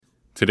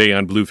Today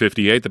on Blue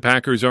 58, the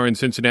Packers are in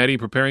Cincinnati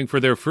preparing for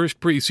their first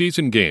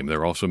preseason game.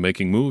 They're also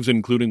making moves,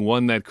 including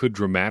one that could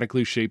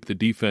dramatically shape the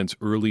defense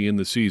early in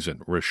the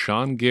season.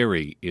 Rashan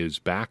Gary is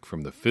back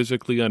from the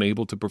physically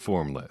unable to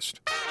perform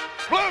list.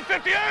 Blue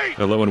 58!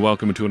 Hello and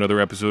welcome to another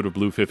episode of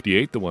Blue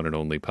 58, the one and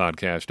only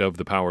podcast of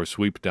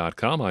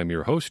thepowersweep.com. I'm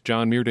your host,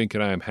 John Meerdink,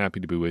 and I am happy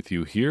to be with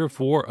you here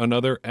for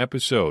another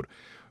episode.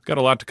 We've got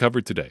a lot to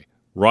cover today.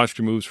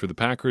 Roster moves for the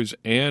Packers,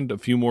 and a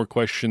few more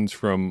questions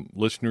from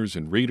listeners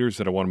and readers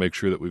that I want to make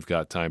sure that we've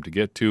got time to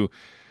get to.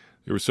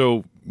 There were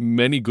so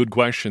many good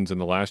questions in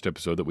the last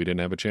episode that we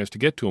didn't have a chance to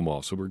get to them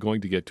all, so we're going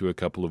to get to a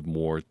couple of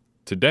more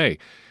today.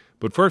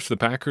 But first, the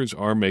Packers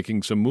are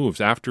making some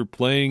moves. After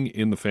playing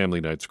in the Family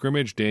Night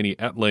scrimmage, Danny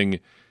Etling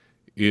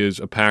is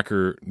a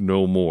Packer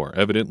no more.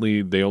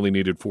 Evidently, they only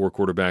needed 4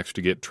 quarterbacks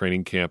to get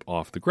training camp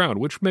off the ground,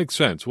 which makes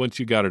sense. Once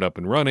you got it up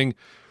and running,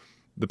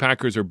 the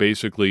Packers are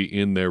basically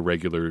in their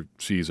regular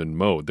season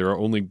mode. There are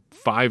only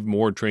 5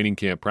 more training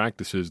camp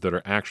practices that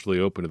are actually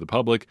open to the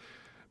public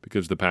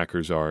because the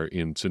Packers are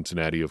in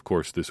Cincinnati, of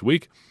course, this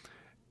week.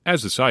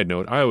 As a side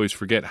note, I always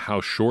forget how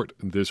short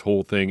this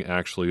whole thing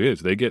actually is.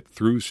 They get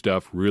through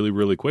stuff really,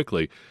 really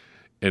quickly,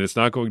 and it's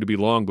not going to be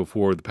long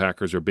before the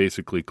Packers are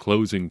basically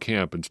closing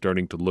camp and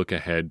starting to look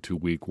ahead to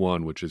week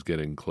 1, which is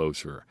getting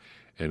closer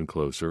and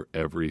closer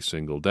every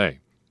single day.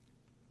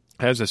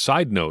 As a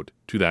side note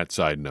to that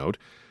side note,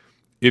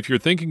 if you're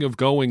thinking of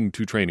going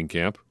to training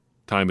camp,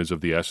 time is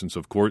of the essence,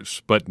 of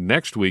course, but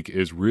next week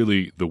is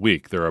really the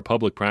week. There are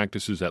public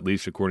practices, at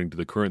least according to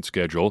the current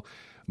schedule,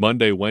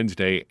 Monday,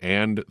 Wednesday,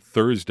 and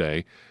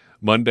Thursday.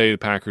 Monday, the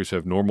Packers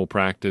have normal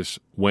practice.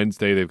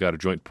 Wednesday, they've got a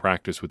joint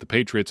practice with the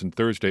Patriots, and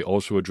Thursday,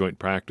 also a joint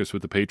practice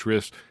with the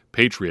Patriots.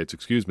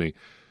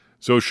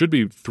 So it should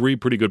be 3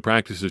 pretty good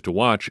practices to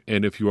watch,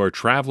 and if you are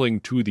traveling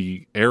to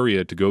the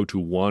area to go to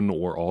one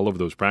or all of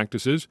those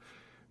practices,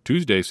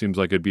 Tuesday seems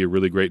like it'd be a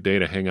really great day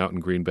to hang out in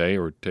Green Bay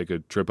or take a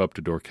trip up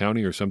to Door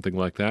County or something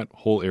like that.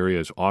 Whole area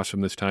is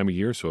awesome this time of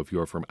year, so if you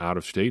are from out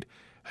of state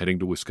heading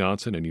to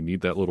Wisconsin and you need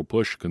that little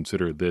push,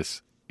 consider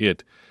this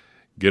it.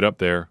 Get up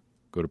there,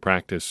 go to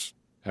practice,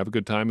 have a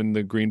good time in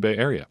the Green Bay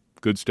area.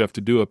 Good stuff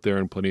to do up there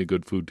and plenty of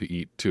good food to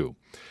eat too.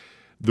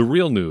 The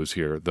real news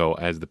here, though,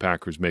 as the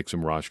Packers make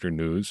some roster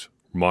moves,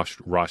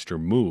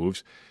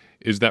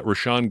 is that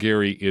Rashan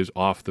Gary is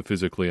off the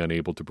physically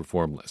unable to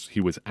perform list.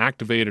 He was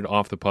activated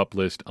off the PUP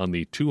list on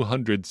the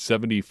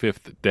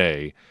 275th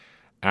day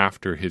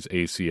after his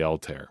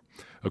ACL tear.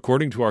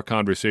 According to our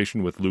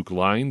conversation with Luke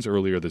Lyons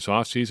earlier this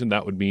offseason,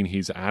 that would mean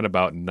he's at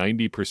about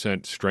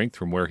 90% strength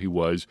from where he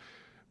was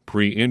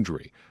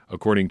pre-injury,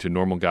 according to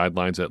normal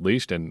guidelines at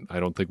least, and I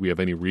don't think we have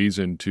any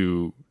reason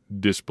to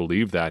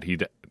disbelieve that.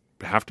 He'd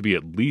have to be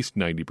at least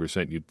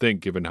 90%, you'd think,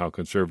 given how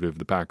conservative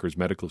the Packers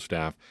medical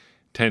staff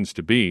tends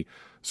to be.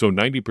 So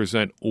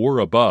 90% or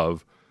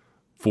above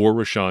for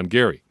Rashan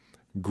Gary.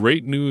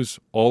 Great news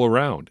all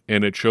around,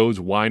 and it shows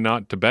why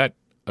not to bet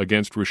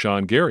against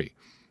Rashan Gary.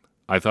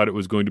 I thought it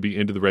was going to be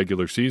into the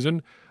regular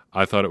season.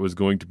 I thought it was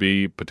going to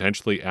be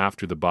potentially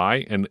after the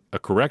bye, and a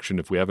correction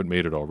if we haven't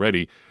made it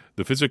already.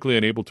 The physically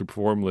unable to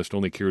perform list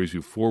only carries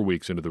you 4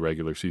 weeks into the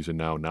regular season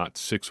now, not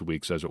 6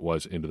 weeks as it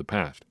was into the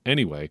past.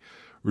 Anyway,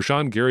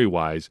 Rashan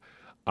Gary-wise,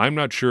 I'm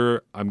not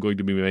sure I'm going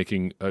to be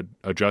making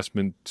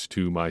adjustments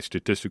to my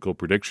statistical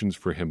predictions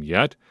for him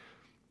yet.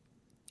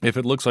 If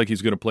it looks like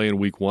he's going to play in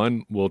week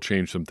 1, we'll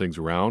change some things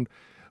around.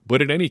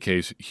 But in any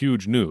case,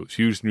 huge news.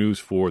 Huge news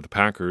for the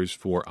Packers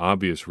for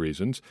obvious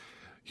reasons.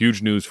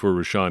 Huge news for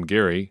Rashan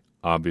Gary,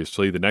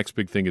 obviously. The next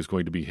big thing is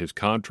going to be his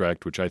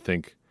contract, which I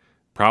think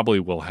probably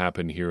will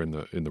happen here in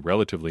the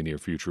relatively near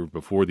future,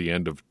 before the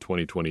end of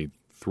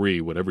 2023,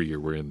 whatever year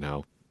we're in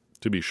now,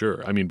 to be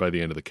sure. I mean, by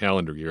the end of the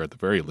calendar year at the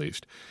very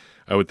least.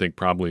 I would think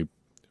probably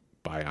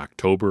by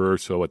October or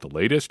so at the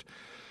latest.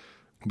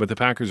 But the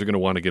Packers are going to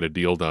want to get a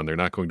deal done. They're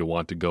not going to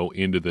want to go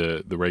into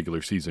the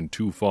regular season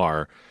too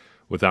far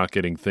without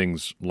getting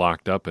things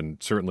locked up.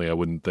 And certainly I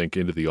wouldn't think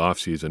into the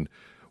offseason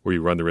where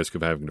you run the risk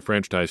of having to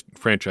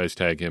franchise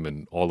tag him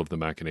and all of the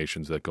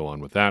machinations that go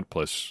on with that,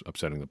 plus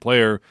upsetting the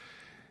player,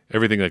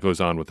 everything that goes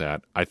on with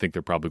that. I think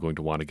they're probably going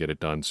to want to get it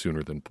done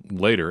sooner than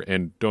later.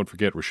 And don't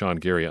forget,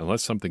 Rashan Gary,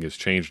 unless something has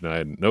changed and I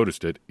hadn't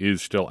noticed it,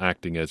 is still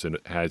acting as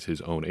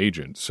his own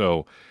agent.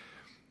 So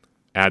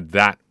add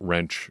that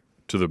wrench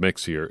to the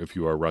mix here if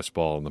you are Russ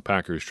Ball and the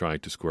Packers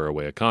trying to square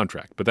away a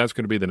contract. But that's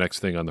going to be the next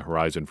thing on the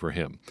horizon for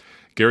him.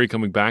 Gary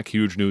coming back,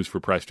 huge news for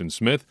Preston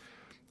Smith.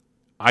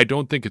 I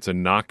don't think it's a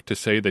knock to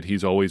say that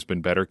he's always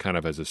been better kind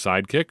of as a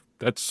sidekick.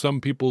 That's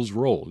some people's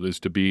role, is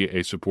to be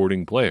a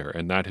supporting player,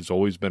 and that has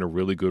always been a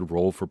really good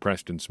role for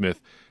Preston Smith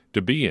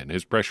to be in.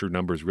 His pressure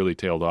numbers really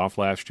tailed off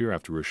last year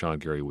after Rashan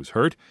Gary was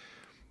hurt.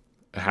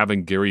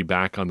 Having Gary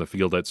back on the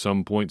field at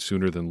some point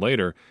sooner than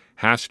later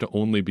has to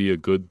only be a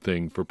good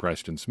thing for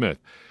Preston Smith.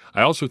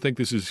 I also think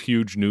this is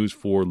huge news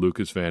for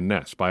Lucas Van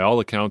Ness. By all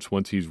accounts,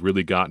 once he's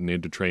really gotten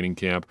into training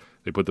camp,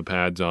 they put the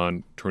pads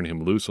on, turn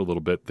him loose a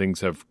little bit, things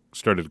have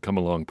started to come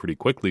along pretty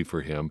quickly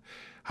for him.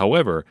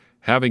 However,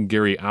 having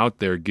Gary out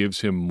there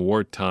gives him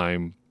more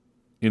time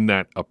in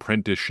that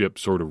apprenticeship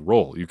sort of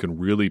role. You can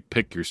really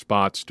pick your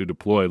spots to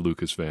deploy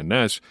Lucas Van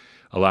Ness,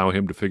 allow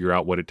him to figure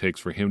out what it takes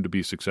for him to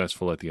be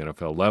successful at the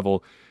NFL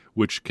level,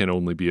 which can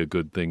only be a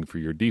good thing for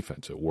your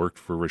defense. It worked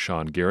for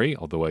Rashan Gary,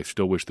 although I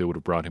still wish they would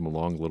have brought him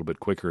along a little bit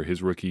quicker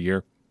his rookie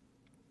year.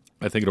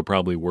 I think it'll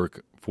probably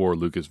work for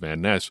Lucas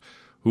Van Ness,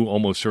 who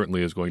almost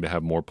certainly is going to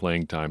have more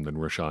playing time than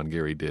Rashan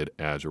Gary did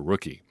as a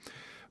rookie.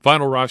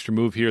 Final roster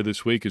move here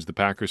this week is the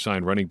Packers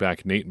signed running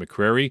back Nate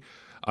McCrary.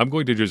 I'm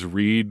going to just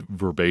read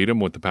verbatim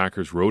what the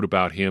Packers wrote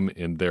about him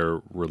in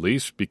their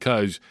release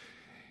because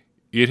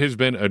it has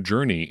been a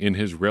journey in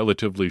his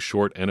relatively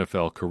short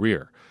NFL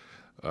career.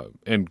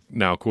 And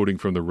now quoting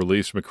from the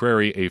release,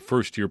 McCrary, a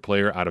first-year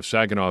player out of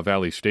Saginaw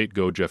Valley State,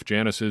 go Jeff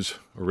Janis's,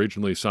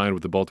 originally signed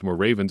with the Baltimore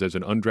Ravens as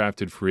an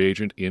undrafted free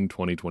agent in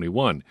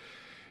 2021.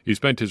 He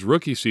spent his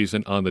rookie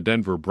season on the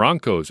Denver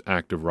Broncos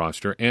active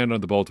roster and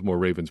on the Baltimore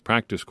Ravens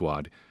practice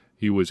squad.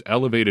 He was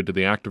elevated to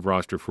the active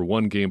roster for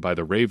one game by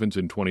the Ravens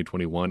in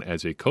 2021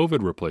 as a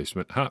COVID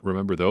replacement,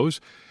 remember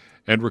those,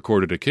 and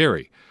recorded a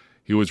carry.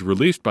 He was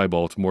released by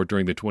Baltimore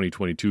during the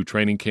 2022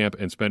 training camp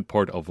and spent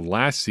part of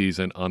last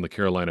season on the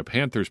Carolina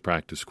Panthers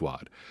practice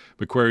squad.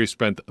 McCrary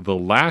spent the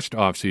last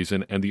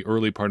offseason and the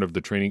early part of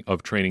the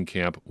training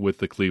camp with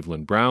the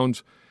Cleveland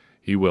Browns.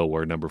 He will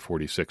wear number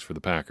 46 for the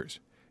Packers.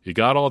 You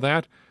got all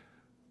that?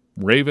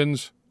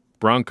 Ravens,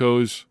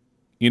 Broncos,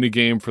 in a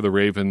game for the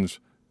Ravens,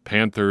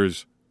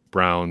 Panthers,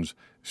 Browns,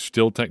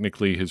 still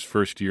technically his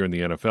first year in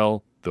the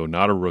NFL, though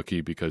not a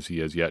rookie because he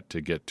has yet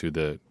to get to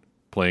the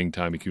playing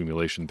time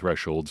accumulation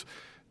thresholds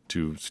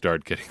to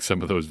start getting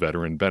some of those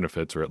veteran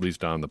benefits, or at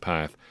least on the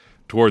path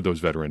toward those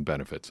veteran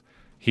benefits.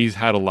 He's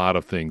had a lot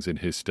of things in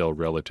his still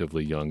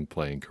relatively young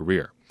playing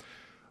career.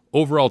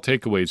 Overall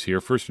takeaways here,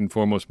 first and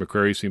foremost,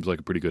 McCrary seems like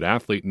a pretty good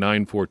athlete,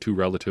 9.42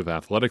 relative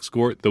athletic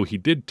score, though he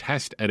did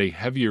test at a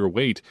heavier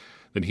weight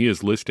than he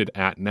is listed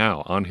at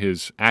now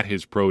at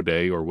his pro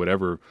day or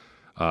whatever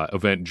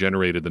event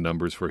generated the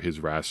numbers for his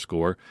RAS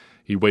score.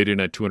 He weighed in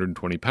at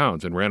 220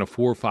 pounds and ran a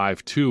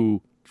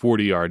 4.52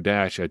 40-yard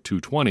dash at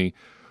 220,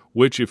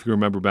 which, if you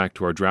remember back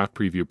to our draft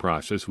preview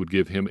process, would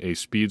give him a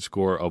speed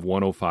score of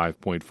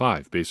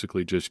 105.5,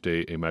 basically just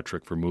a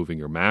metric for moving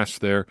your mass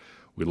there.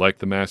 We like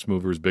the mass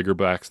movers. Bigger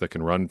backs that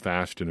can run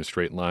fast in a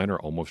straight line are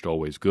almost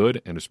always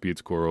good, and a speed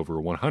score over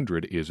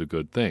 100 is a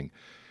good thing.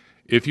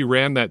 If he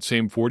ran that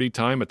same 40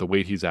 time at the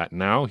weight he's at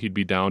now, he'd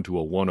be down to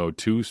a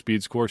 102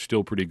 speed score,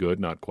 still pretty good,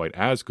 not quite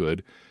as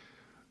good.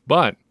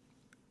 But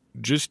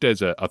just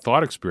as a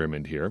thought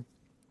experiment here,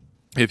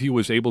 if he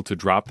was able to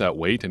drop that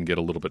weight and get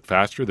a little bit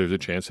faster, there's a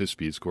chance his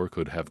speed score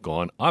could have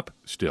gone up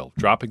still.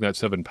 Dropping that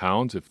 7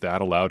 pounds, if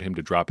that allowed him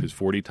to drop his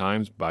 40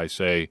 times by,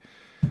 say,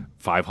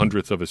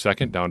 0.05 of a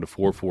second down to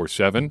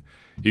 4.47,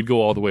 he'd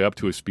go all the way up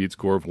to a speed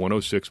score of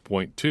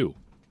 106.2.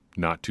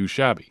 Not too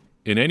shabby.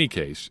 In any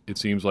case, it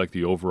seems like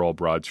the overall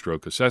broad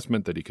stroke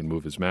assessment that he can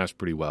move his mass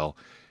pretty well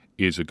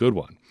is a good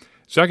one.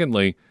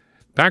 Secondly,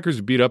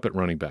 Packers beat up at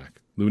running back.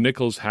 Lou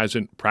Nichols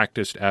hasn't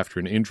practiced after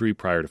an injury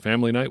prior to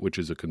family night, which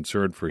is a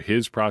concern for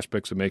his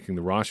prospects of making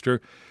the roster.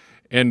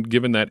 And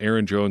given that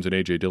Aaron Jones and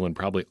A.J. Dillon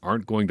probably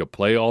aren't going to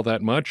play all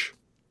that much,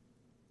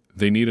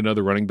 they need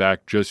another running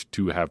back just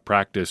to have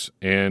practice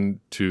and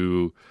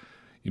to,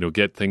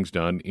 get things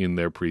done in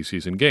their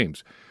preseason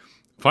games.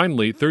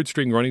 Finally,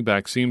 third-string running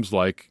back seems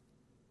like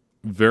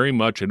very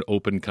much an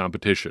open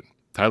competition.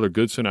 Tyler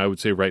Goodson, I would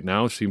say right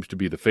now, seems to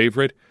be the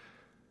favorite.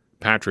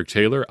 Patrick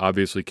Taylor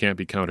obviously can't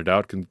be counted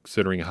out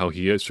considering how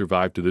he has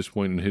survived to this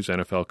point in his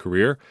NFL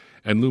career.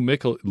 And Lou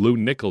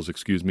Nichols,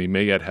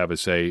 may yet have a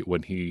say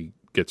when he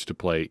gets to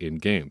play in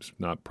games.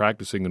 Not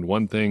practicing in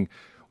one thing.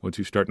 Once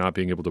you start not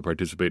being able to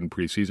participate in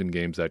preseason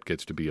games, that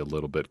gets to be a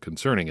little bit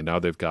concerning. And now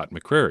they've got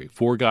McCrary.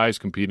 4 guys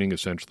competing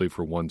essentially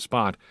for one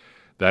spot.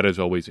 That is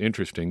always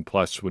interesting.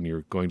 Plus, when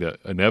you're going to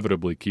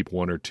inevitably keep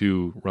 1 or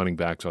 2 running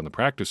backs on the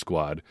practice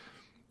squad,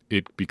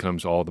 it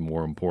becomes all the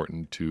more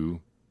important to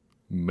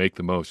make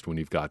the most when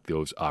you've got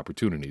those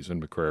opportunities,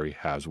 and McCrary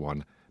has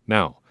one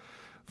now.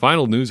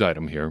 Final news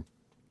item here.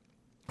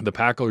 The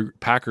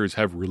Packers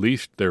have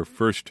released their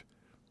first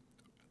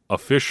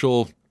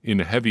official, in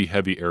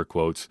heavy air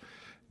quotes,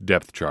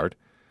 depth chart.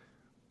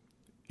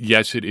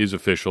 Yes, it is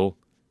official.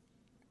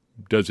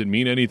 Does it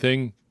mean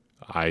anything?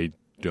 I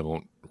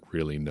don't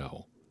really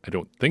know. I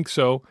don't think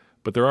so,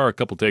 but there are a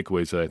couple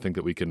takeaways that I think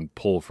that we can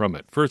pull from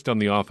it. First, on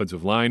the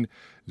offensive line,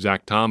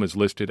 Zach Tom is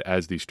listed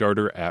as the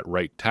starter at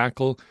right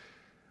tackle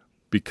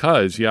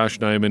because Yosh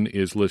Nijman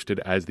is listed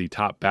as the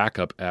top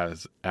backup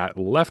at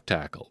left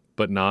tackle,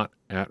 but not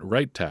at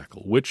right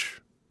tackle, which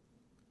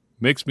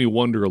makes me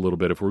wonder a little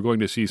bit if we're going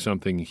to see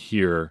something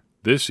here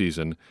this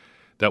season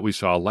that we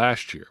saw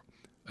last year.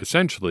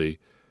 Essentially,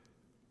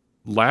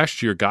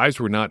 last year, guys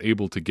were not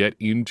able to get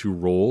into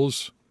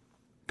roles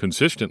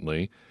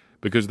consistently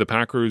because the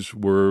Packers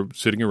were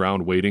sitting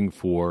around waiting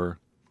for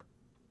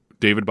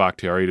David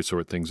Bakhtiari to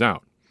sort things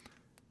out.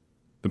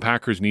 The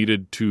Packers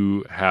needed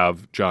to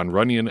have John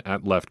Runyon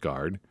at left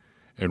guard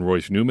and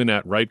Royce Newman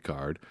at right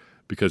guard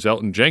because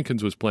Elton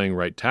Jenkins was playing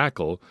right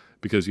tackle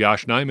because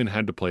Yosh Nijman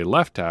had to play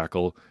left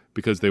tackle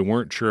because they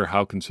weren't sure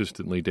how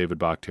consistently David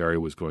Bakhtiari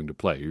was going to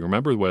play. You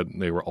remember when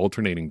they were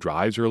alternating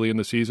drives early in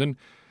the season?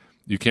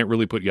 You can't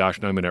really put Yosh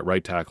Nijman at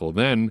right tackle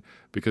then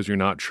because you're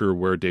not sure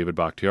where David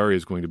Bakhtiari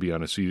is going to be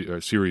on a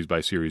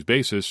series-by-series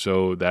basis,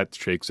 so that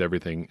shakes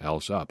everything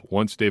else up.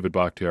 Once David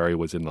Bakhtiari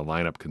was in the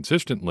lineup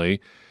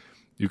consistently,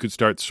 you could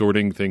start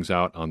sorting things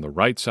out on the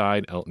right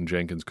side. Elton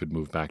Jenkins could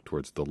move back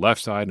towards the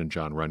left side, and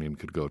John Runyan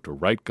could go to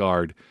right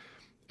guard.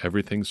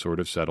 Everything sort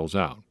of settles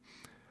out.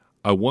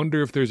 I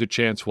wonder if there's a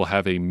chance we'll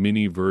have a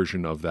mini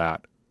version of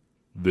that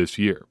this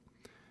year,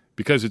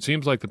 because it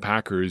seems like the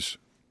Packers,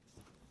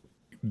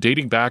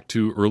 dating back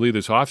to early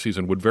this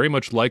offseason, would very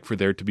much like for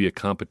there to be a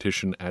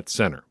competition at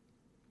center.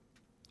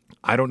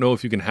 I don't know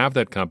if you can have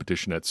that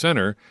competition at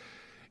center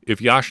if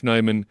Yosh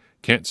Nijman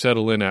can't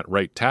settle in at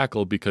right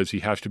tackle because he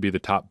has to be the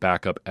top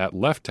backup at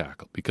left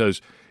tackle.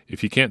 Because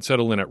if he can't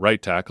settle in at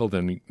right tackle,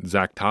 then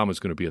Zach Tom is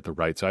going to be at the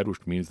right side,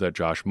 which means that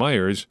Josh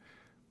Myers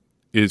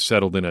is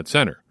settled in at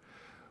center.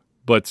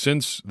 But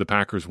since the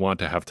Packers want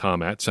to have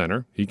Tom at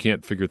center, he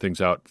can't figure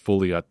things out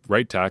fully at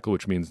right tackle,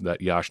 which means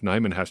that Yosh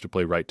Nijman has to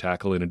play right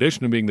tackle in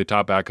addition to being the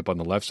top backup on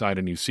the left side,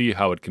 and you see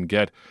how it can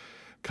get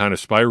kind of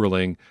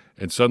spiraling,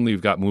 and suddenly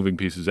you've got moving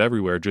pieces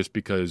everywhere just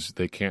because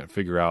they can't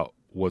figure out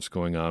what's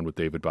going on with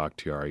David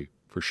Bakhtiari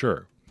for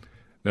sure.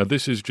 Now,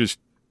 this is just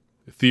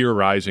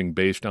theorizing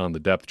based on the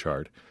depth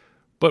chart,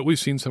 but we've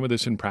seen some of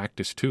this in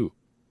practice too.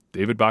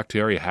 David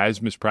Bakhtiari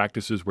has missed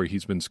practices where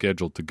he's been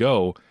scheduled to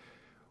go,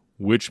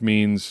 which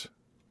means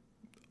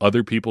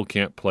other people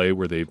can't play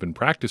where they've been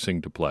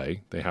practicing to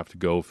play. They have to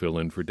go fill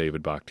in for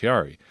David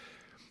Bakhtiari.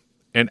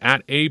 And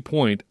at a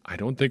point, I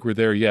don't think we're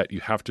there yet, you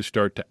have to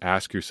start to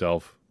ask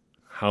yourself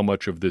how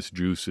much of this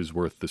juice is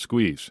worth the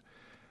squeeze.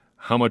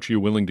 How much are you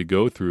willing to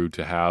go through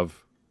to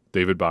have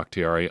David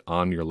Bakhtiari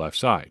on your left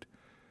side?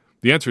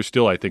 The answer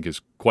still, I think,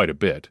 is quite a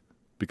bit,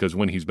 because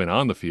when he's been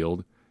on the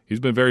field, he's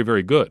been very,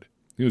 very good.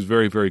 He was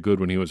very, very good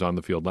when he was on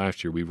the field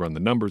last year. We've run the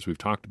numbers. We've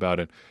talked about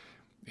it.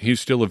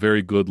 He's still a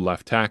very good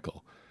left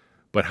tackle.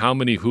 But how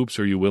many hoops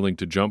are you willing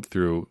to jump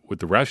through with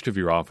the rest of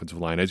your offensive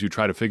line as you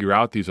try to figure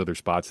out these other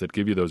spots that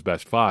give you those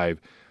best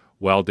five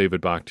while David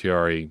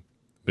Bakhtiari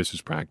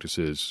misses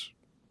practices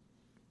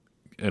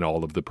and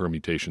all of the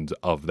permutations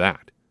of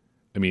that?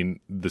 I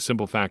mean, the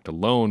simple fact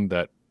alone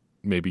that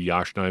maybe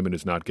Yosh Nijman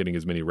is not getting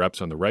as many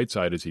reps on the right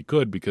side as he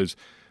could because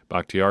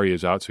Bakhtiari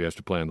is out, so he has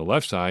to play on the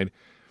left side,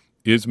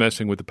 is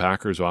messing with the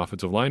Packers'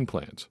 offensive line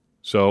plans.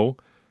 So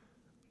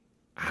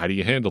how do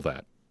you handle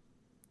that?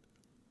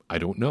 I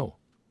don't know.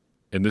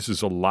 And this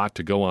is a lot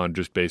to go on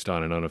just based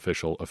on an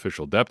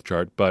official depth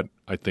chart, but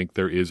I think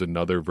there is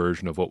another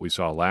version of what we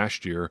saw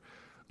last year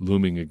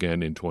looming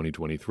again in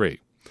 2023.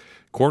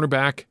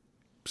 Cornerback,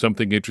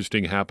 something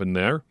interesting happened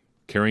there.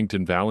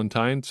 Carrington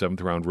Valentine,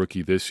 7th-round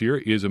rookie this year,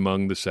 is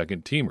among the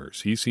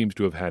second-teamers. He seems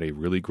to have had a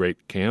really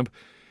great camp.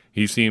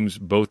 He seems,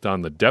 both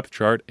on the depth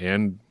chart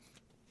and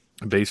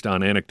based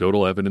on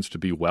anecdotal evidence, to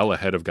be well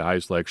ahead of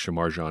guys like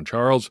Shamar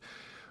Jean-Charles.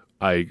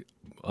 I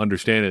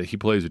understand that he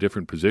plays a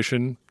different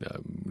position,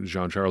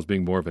 Jean-Charles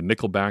being more of a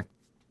nickelback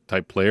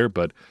type player,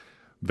 but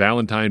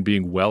Valentine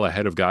being well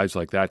ahead of guys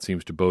like that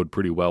seems to bode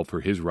pretty well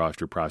for his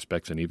roster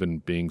prospects and even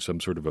being some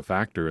sort of a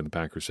factor in the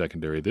Packers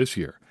secondary this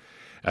year.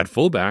 At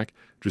fullback,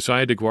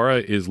 Josiah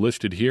DeGuara is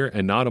listed here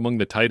and not among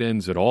the tight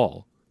ends at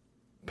all.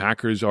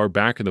 Packers are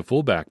back in the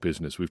fullback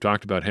business. We've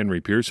talked about Henry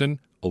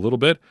Pearson a little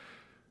bit.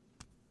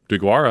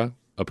 DeGuara,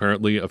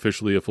 apparently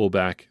officially a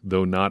fullback,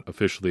 though not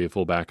officially a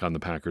fullback on the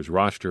Packers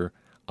roster.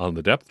 On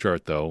the depth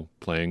chart, though,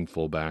 playing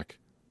fullback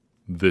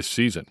this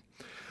season.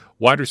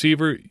 Wide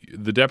receiver,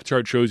 the depth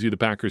chart shows you the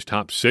Packers'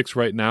 top 6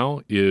 right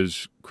now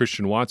is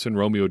Christian Watson,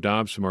 Romeo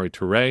Doubs, Samori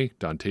Toure,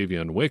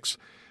 Dontavian Wicks,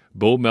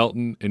 Bo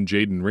Melton, and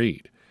Jaden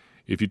Reed.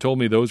 If you told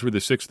me those were the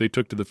 6 they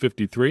took to the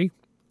 53,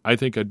 I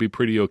think I'd be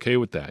pretty okay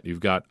with that. You've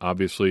got,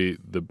 obviously,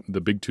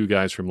 the big 2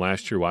 guys from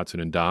last year, Watson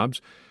and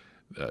Doubs.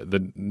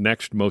 The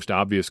next most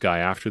obvious guy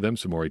after them,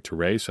 Samori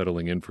Toure,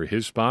 settling in for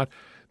his spot.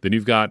 Then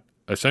you've got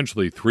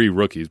essentially 3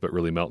 rookies, but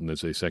really Melton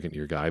is a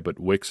second-year guy, but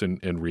Wicks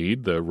and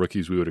Reed, the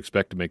rookies we would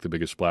expect to make the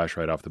biggest splash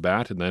right off the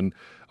bat, and then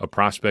a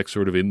prospect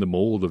sort of in the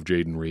mold of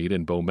Jaden Reed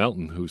and Bo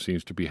Melton, who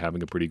seems to be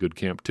having a pretty good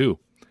camp too.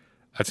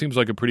 That seems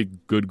like a pretty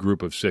good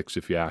group of 6,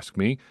 if you ask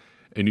me,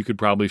 and you could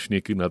probably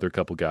sneak another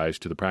couple guys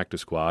to the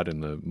practice squad in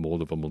the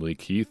mold of a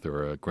Malik Heath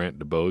or a Grant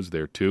DeBose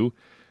there too.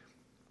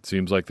 It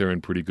seems like they're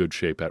in pretty good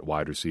shape at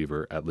wide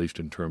receiver, at least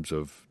in terms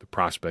of the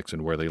prospects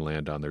and where they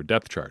land on their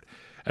depth chart.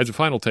 As a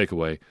final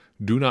takeaway,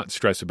 do not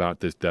stress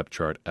about this depth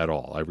chart at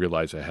all. I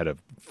realize I had a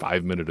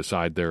 5-minute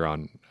aside there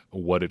on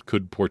what it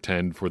could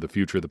portend for the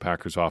future of the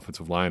Packers'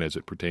 offensive line as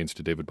it pertains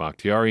to David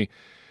Bakhtiari.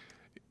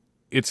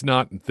 It's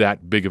not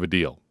that big of a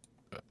deal.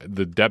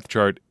 The depth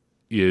chart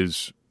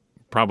is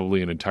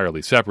probably an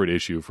entirely separate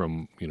issue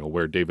from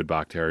where David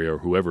Bakhtiari or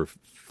whoever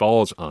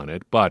falls on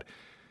it, but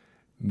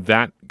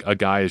that a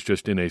guy is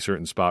just in a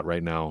certain spot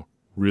right now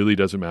really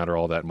doesn't matter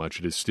all that much.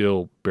 It is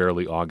still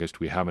barely August.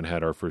 We haven't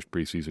had our first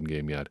preseason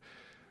game yet.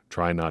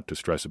 Try not to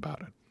stress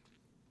about it.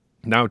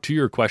 Now, to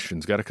your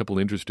questions, got a couple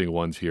interesting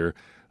ones here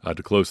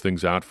to close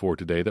things out for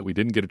today that we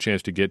didn't get a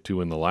chance to get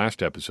to in the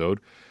last episode.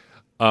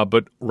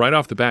 But right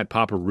off the bat,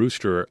 Papa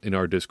Rooster in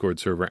our Discord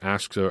server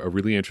asks a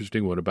really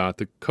interesting one about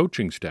the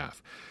coaching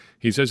staff.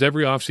 He says,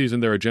 every offseason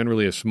there are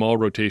generally a small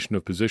rotation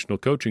of positional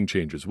coaching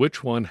changes.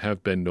 Which one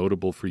have been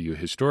notable for you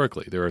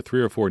historically? There are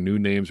 3 or 4 new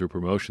names or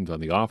promotions on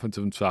the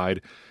offensive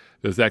side.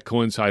 Does that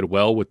coincide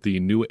well with the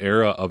new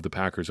era of the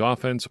Packers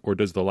offense, or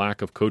does the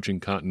lack of coaching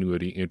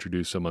continuity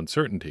introduce some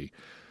uncertainty?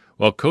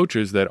 Well,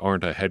 coaches that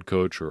aren't a head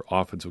coach or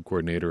offensive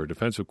coordinator or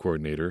defensive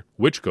coordinator,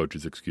 which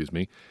coaches,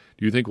 do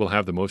you think will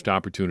have the most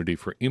opportunity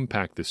for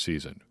impact this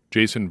season?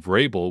 Jason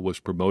Vrabel was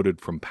promoted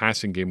from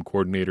passing game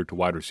coordinator to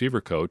wide receiver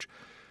coach.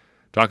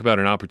 Talk about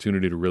an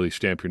opportunity to really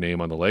stamp your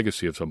name on the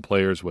legacy of some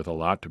players with a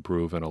lot to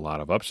prove and a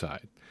lot of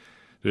upside.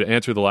 To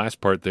answer the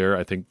last part there,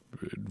 I think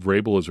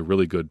Vrabel is a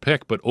really good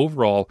pick, but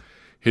overall,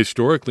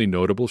 historically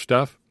notable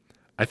stuff,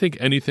 I think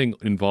anything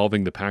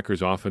involving the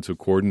Packers offensive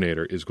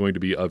coordinator is going to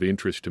be of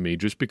interest to me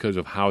just because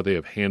of how they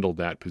have handled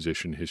that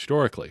position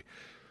historically.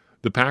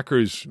 The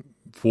Packers,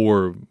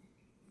 for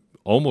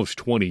almost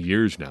 20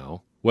 years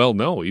now, well,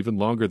 no, even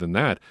longer than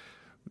that,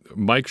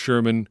 Mike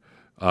Sherman,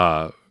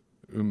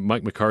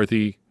 Mike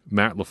McCarthy,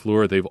 Matt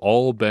LaFleur, they've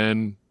all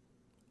been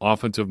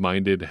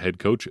offensive-minded head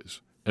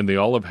coaches, and they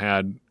all have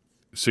had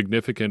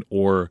significant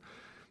or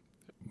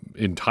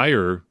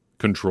entire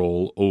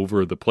control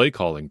over the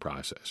play-calling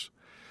process.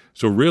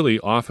 So really,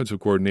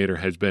 offensive coordinator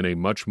has been a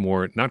much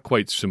more, not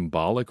quite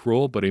symbolic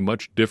role, but a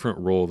much different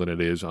role than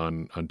it is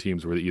on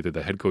teams where either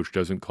the head coach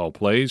doesn't call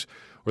plays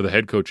or the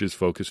head coach is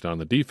focused on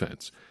the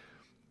defense.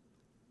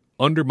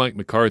 Under Mike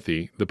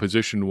McCarthy, the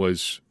position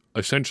was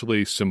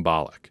essentially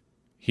symbolic.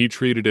 He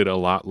treated it a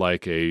lot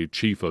like a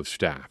chief of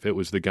staff. It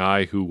was the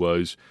guy who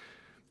was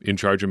in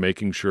charge of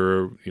making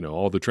sure,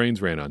 all the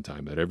trains ran on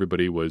time, that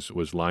everybody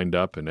was lined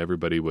up and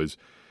everybody was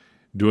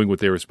doing what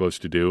they were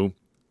supposed to do.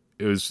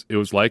 It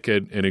was like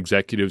an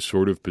executive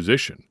sort of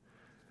position.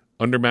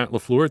 Under Matt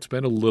LaFleur, it's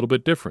been a little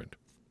bit different.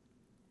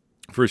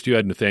 First, you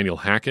had Nathaniel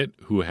Hackett,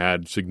 who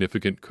had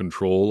significant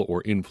control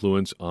or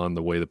influence on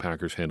the way the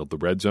Packers handled the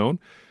red zone,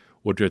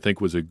 which I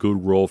think was a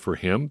good role for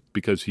him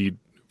because he,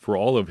 for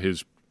all of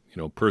his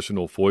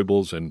personal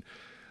foibles and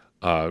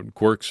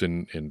quirks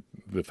and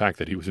the fact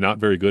that he was not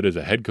very good as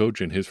a head coach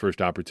in his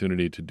first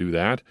opportunity to do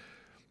that,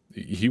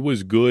 he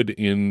was good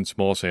in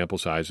small sample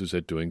sizes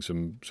at doing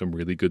some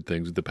really good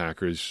things with the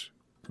Packers'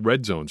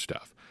 red zone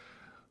stuff.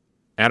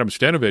 Adam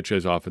Stenavich,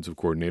 as offensive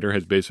coordinator,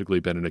 has basically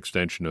been an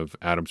extension of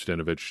Adam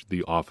Stenavich,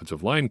 the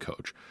offensive line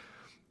coach.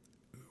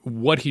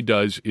 What he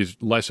does is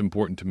less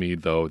important to me,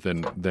 though,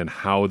 than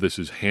how this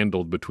is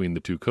handled between the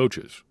two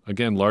coaches.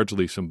 Again,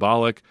 largely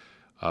symbolic,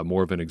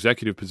 more of an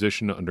executive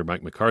position under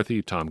Mike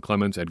McCarthy, Tom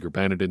Clements, Edgar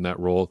Bennett in that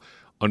role.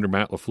 Under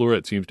Matt LaFleur,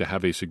 it seems to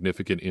have a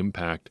significant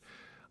impact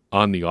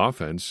on the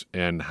offense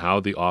and how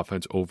the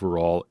offense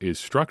overall is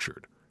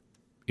structured.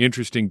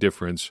 Interesting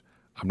difference.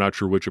 I'm not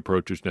sure which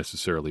approach is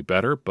necessarily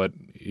better, but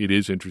it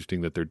is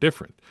interesting that they're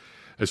different.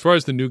 As far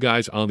as the new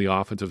guys on the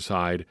offensive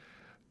side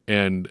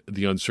and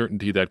the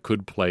uncertainty that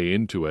could play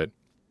into it,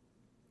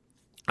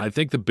 I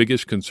think the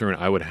biggest concern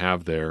I would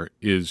have there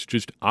is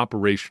just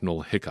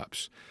operational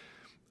hiccups.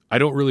 I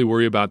don't really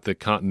worry about the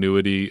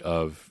continuity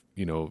of,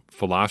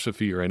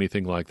 philosophy or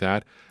anything like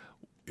that.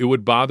 It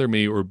would bother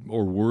me or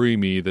worry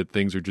me that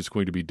things are just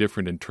going to be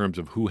different in terms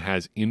of who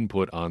has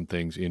input on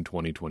things in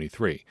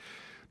 2023.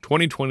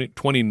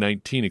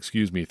 2019,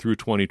 through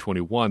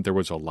 2021, there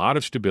was a lot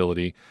of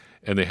stability,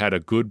 and they had a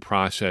good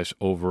process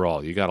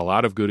overall. You got a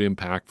lot of good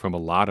impact from a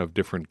lot of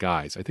different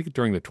guys. I think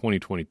during the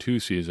 2022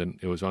 season,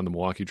 it was on the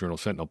Milwaukee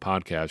Journal-Sentinel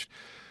podcast,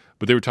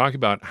 but they were talking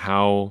about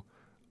how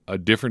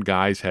different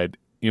guys had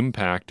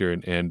impact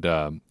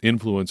and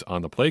influence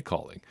on the play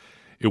calling.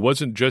 It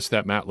wasn't just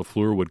that Matt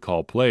LaFleur would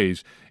call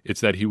plays,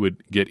 it's that he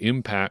would get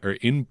impact or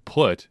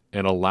input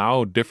and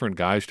allow different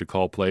guys to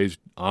call plays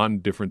on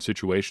different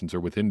situations or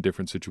within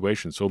different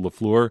situations. So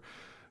LaFleur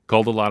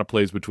called a lot of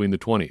plays between the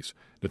 20s.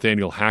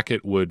 Nathaniel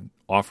Hackett would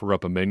offer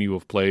up a menu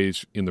of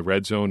plays in the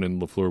red zone,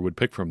 and LaFleur would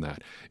pick from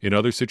that. In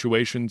other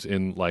situations,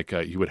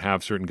 he would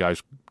have certain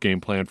guys game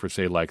plan for,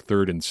 say, like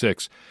 3rd and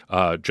 6.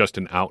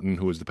 Justin Outen,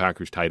 who was the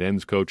Packers tight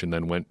ends coach and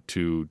then went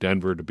to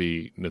Denver to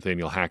be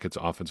Nathaniel Hackett's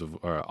offensive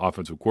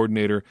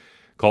coordinator,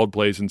 called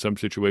plays in some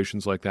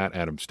situations like that.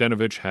 Adam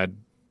Stenavich had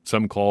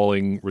some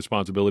calling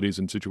responsibilities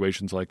in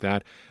situations like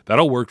that. That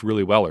all worked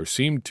really well, or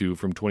seemed to,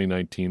 from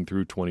 2019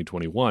 through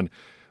 2021.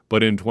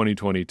 But in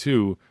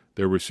 2022,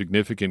 there were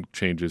significant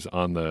changes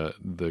on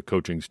the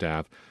coaching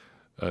staff.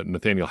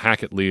 Nathaniel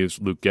Hackett leaves,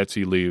 Luke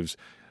Getsy leaves,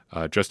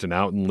 Justin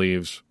Outen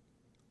leaves.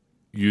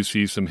 You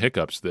see some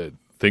hiccups that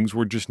things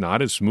were just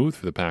not as smooth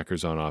for the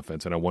Packers on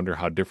offense, and I wonder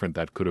how different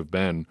that could have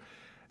been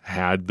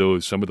had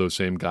some of those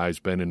same guys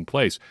been in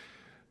place.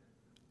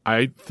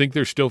 I think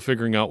they're still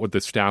figuring out what the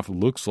staff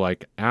looks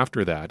like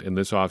after that, and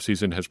this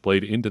offseason has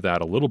played into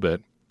that a little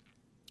bit.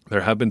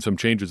 There have been some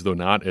changes, though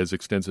not as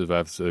extensive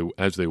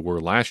as they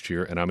were last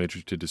year, and I'm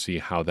interested to see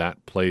how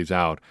that plays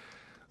out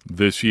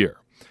this year.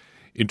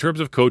 In terms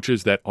of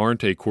coaches that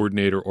aren't a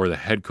coordinator or the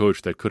head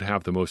coach that could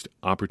have the most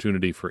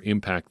opportunity for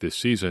impact this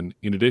season,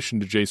 in addition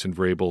to Jason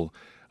Vrabel,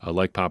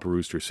 like Papa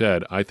Rooster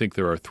said, I think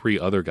there are three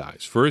other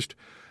guys. First,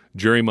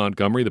 Jerry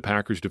Montgomery, the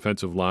Packers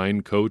defensive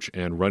line coach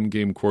and run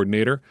game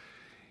coordinator.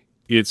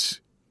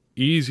 It's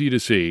easy to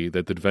see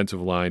that the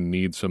defensive line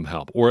needs some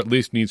help, or at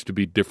least needs to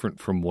be different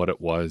from what it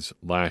was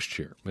last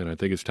year. And I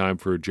think it's time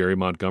for Jerry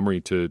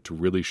Montgomery to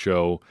really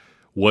show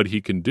what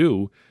he can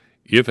do,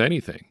 if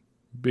anything,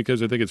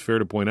 because I think it's fair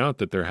to point out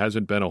that there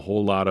hasn't been a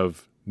whole lot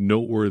of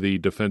noteworthy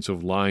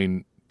defensive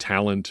line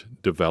talent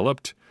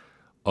developed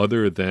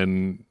other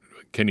than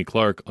Kenny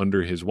Clark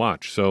under his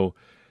watch. So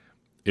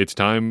it's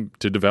time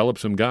to develop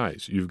some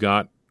guys. You've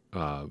got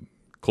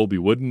Colby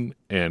Wooden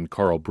and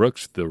Carl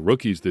Brooks, the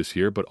rookies this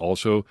year, but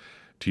also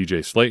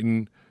TJ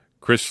Slayton,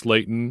 Chris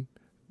Slayton,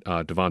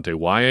 Devontae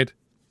Wyatt.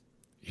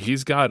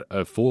 He's got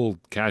a full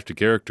cast of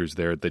characters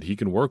there that he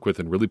can work with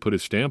and really put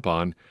his stamp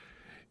on.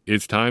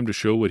 It's time to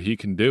show what he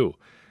can do.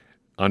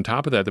 On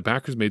top of that, the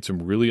Packers made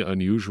some really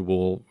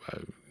unusual,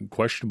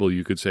 questionable,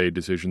 you could say,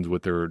 decisions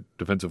with their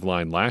defensive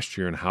line last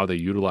year and how they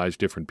utilized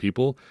different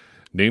people,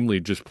 namely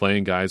just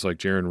playing guys like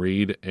Jaron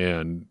Reed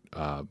and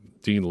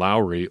Dean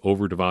Lowry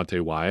over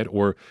Devontae Wyatt,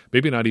 or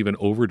maybe not even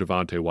over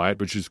Devontae Wyatt,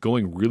 but just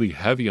going really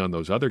heavy on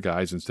those other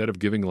guys instead of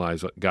giving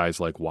guys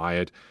like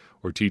Wyatt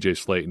or TJ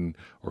Slayton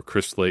or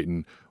Chris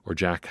Slayton or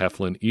Jack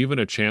Heflin even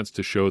a chance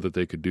to show that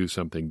they could do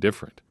something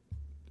different.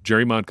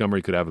 Jerry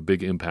Montgomery could have a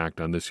big impact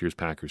on this year's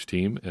Packers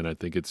team, and I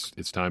think it's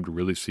time to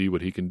really see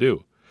what he can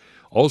do.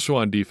 Also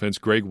on defense,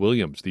 Greg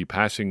Williams, the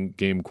passing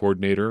game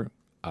coordinator,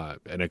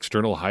 an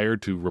external hire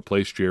to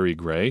replace Jerry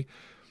Gray.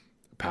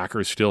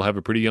 Packers still have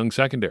a pretty young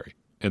secondary,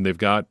 and they've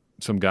got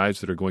some guys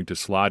that are going to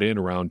slot in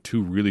around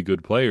two really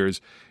good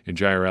players in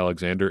Jair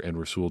Alexander and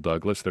Rasul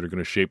Douglas that are going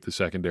to shape the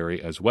secondary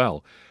as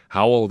well.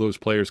 How all those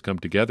players come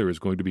together is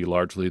going to be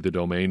largely the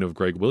domain of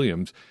Greg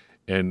Williams,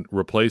 and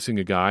replacing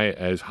a guy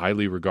as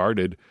highly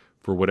regarded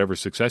for whatever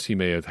success he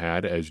may have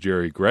had as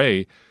Jerry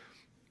Gray,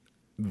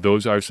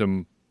 those are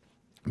some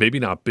maybe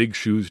not big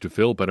shoes to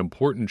fill, but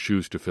important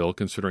shoes to fill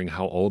considering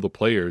how all the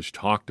players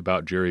talked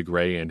about Jerry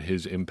Gray and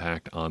his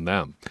impact on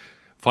them.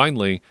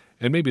 Finally,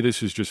 and maybe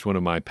this is just one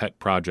of my pet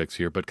projects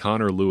here, but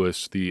Connor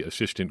Lewis, the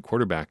assistant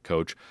quarterback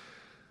coach,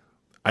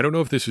 I don't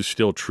know if this is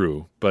still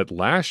true, but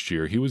last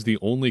year he was the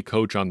only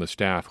coach on the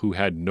staff who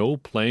had no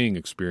playing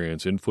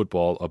experience in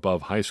football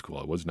above high school.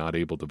 I was not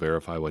able to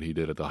verify what he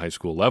did at the high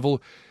school level,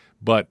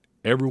 but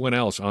everyone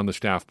else on the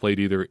staff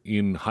played either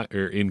in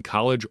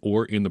college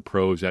or in the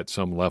pros at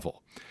some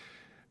level.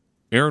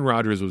 Aaron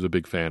Rodgers was a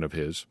big fan of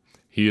his.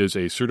 He is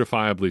a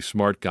certifiably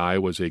smart guy,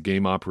 was a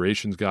game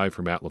operations guy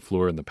for Matt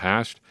LaFleur in the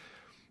past.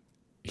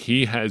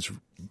 He has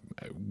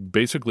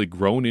basically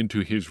grown into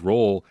his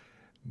role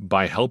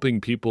by helping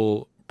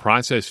people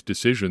process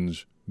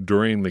decisions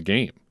during the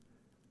game,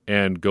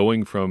 and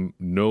going from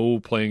no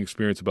playing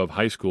experience above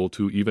high school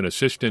to even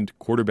assistant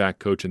quarterback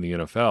coach in the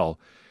NFL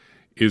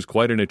is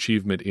quite an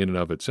achievement in and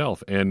of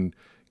itself. And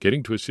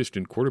getting to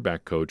assistant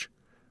quarterback coach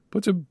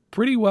puts him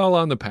pretty well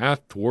on the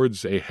path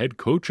towards a head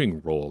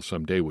coaching role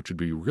someday, which would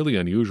be really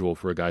unusual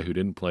for a guy who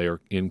didn't play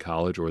in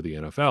college or the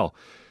NFL.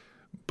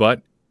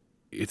 But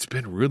it's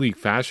been really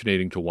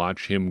fascinating to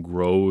watch him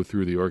grow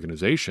through the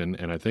organization,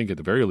 and I think at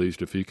the very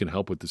least, if he can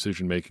help with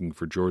decision-making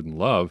for Jordan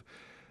Love,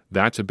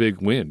 that's a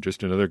big win.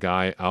 Just another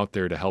guy out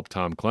there to help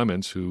Tom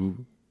Clements,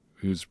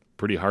 who's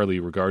pretty highly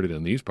regarded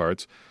in these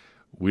parts.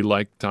 We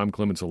like Tom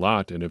Clements a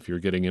lot, and if you're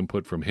getting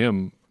input from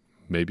him,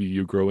 maybe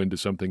you grow into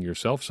something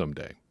yourself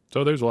someday.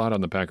 So there's a lot on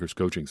the Packers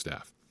coaching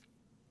staff.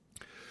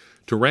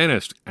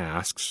 Tyrannus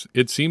asks,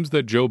 it seems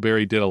that Joe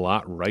Barry did a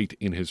lot right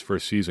in his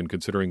first season,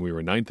 considering we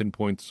were 9th in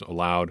points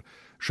allowed,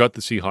 shut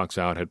the Seahawks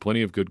out, had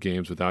plenty of good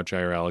games without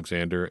Jair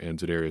Alexander and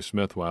Zadarius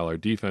Smith, while our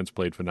defense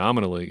played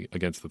phenomenally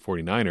against the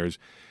 49ers,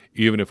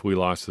 even if we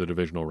lost the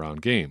divisional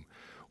round game.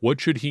 What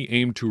should he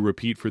aim to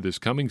repeat for this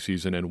coming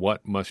season, and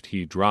what must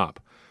he drop?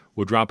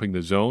 Would dropping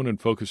the zone and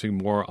focusing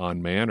more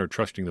on man or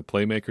trusting the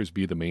playmakers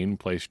be the main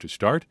place to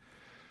start?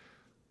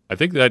 I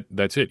think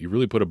that's it. You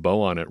really put a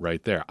bow on it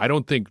right there. I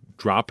don't think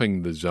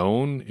dropping the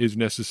zone is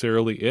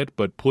necessarily it,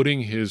 but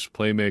putting his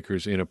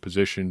playmakers in a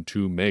position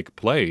to make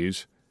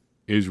plays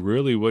is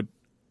really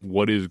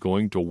what is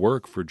going to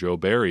work for Joe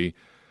Barry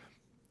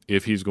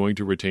if he's going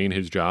to retain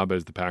his job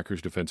as the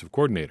Packers defensive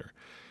coordinator.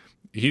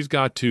 He's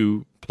got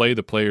to play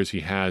the players he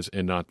has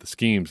and not the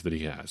schemes that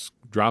he has.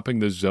 Dropping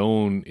the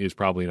zone is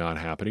probably not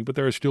happening, but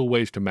there are still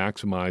ways to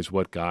maximize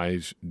what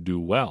guys do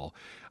well.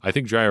 I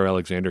think Jair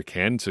Alexander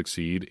can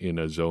succeed in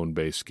a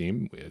zone-based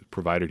scheme,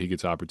 provided he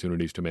gets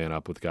opportunities to man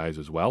up with guys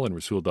as well, and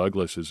Rasul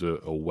Douglas is a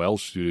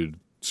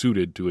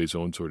well-suited to his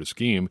own sort of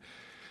scheme.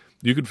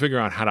 You can figure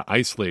out how to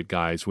isolate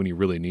guys when you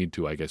really need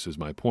to, I guess is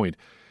my point.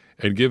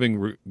 And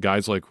giving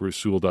guys like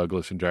Rasul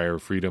Douglas and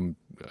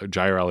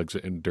Jair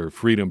Alexander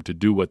freedom to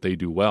do what they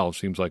do well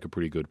seems like a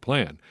pretty good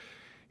plan.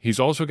 He's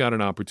also got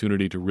an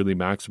opportunity to really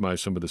maximize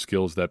some of the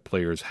skills that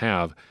players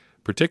have,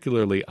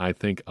 particularly, I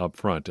think, up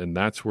front. And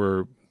that's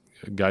where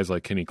guys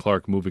like Kenny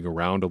Clark moving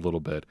around a little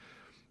bit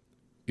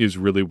is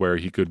really where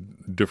he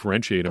could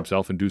differentiate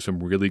himself and do some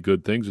really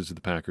good things as the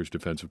Packers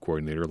defensive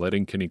coordinator,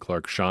 letting Kenny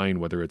Clark shine,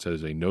 whether it's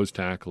as a nose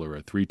tackle or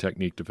a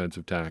three-technique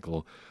defensive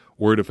tackle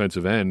or a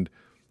defensive end,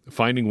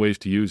 finding ways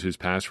to use his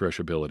pass rush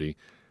ability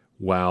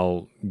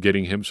while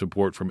getting him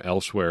support from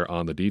elsewhere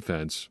on the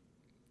defense.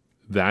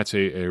 That's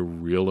a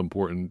real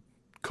important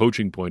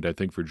coaching point, I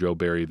think, for Joe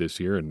Barry this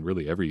year and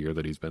really every year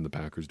that he's been the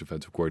Packers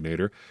defensive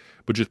coordinator.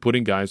 But just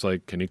putting guys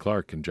like Kenny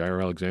Clark and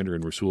Jair Alexander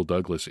and Rasul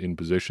Douglas in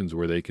positions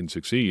where they can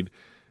succeed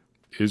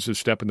is a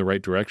step in the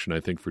right direction, I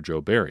think, for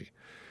Joe Barry.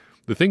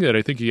 The thing that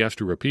I think he has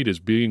to repeat is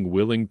being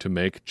willing to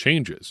make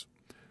changes.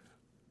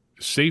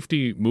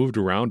 Safety moved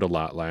around a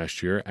lot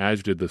last year,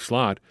 as did the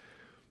slot,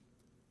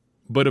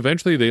 but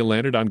eventually they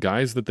landed on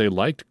guys that they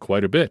liked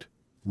quite a bit.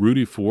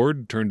 Rudy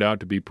Ford turned out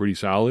to be pretty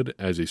solid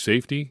as a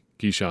safety.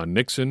 Keyshawn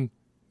Nixon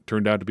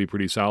turned out to be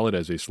pretty solid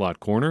as a slot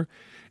corner.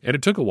 And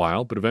it took a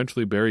while, but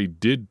eventually Barry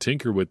did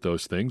tinker with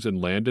those things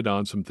and landed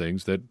on some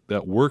things that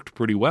worked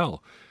pretty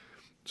well.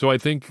 So I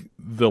think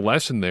the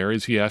lesson there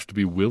is he has to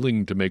be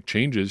willing to make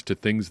changes to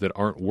things that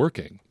aren't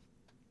working.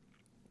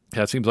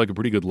 That seems like a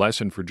pretty good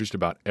lesson for just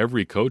about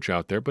every coach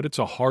out there, but it's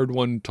a hard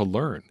one to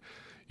learn.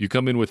 You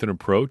come in with an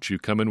approach, you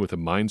come in with a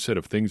mindset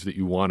of things that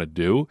you want to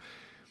do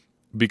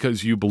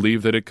because you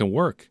believe that it can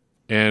work.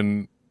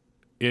 And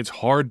it's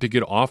hard to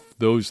get off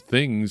those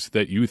things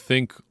that you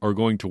think are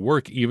going to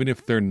work, even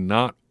if they're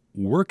not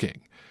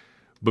working.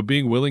 But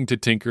being willing to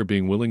tinker,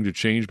 being willing to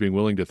change, being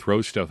willing to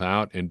throw stuff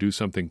out and do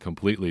something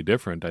completely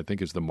different, I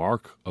think is the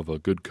mark of a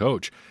good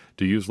coach.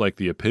 To use like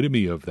the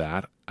epitome of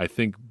that, I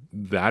think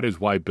that is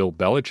why Bill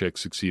Belichick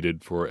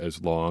succeeded for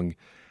as long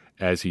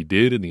as he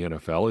did in the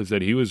NFL, is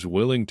that he was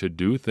willing to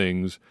do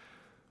things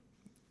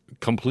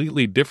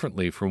completely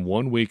differently from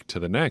one week to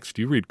the next.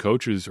 You read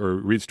coaches or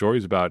read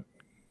stories about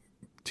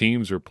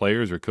teams or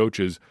players or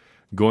coaches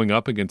going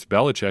up against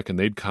Belichick, and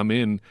they'd come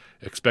in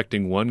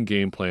expecting one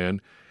game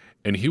plan,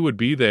 and he would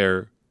be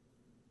there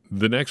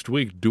the next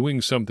week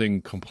doing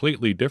something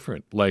completely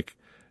different. Like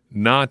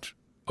not,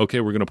 okay,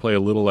 we're going to play a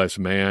little less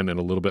man and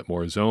a little bit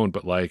more zone,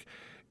 but like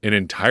an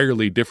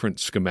entirely different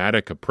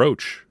schematic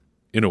approach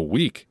in a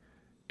week.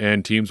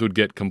 And teams would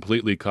get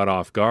completely caught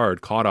off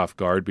guard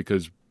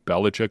because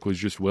Belichick was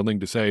just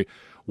willing to say,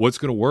 what's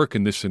going to work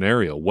in this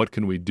scenario? What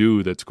can we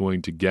do that's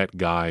going to get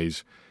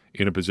guys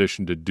in a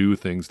position to do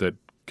things that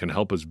can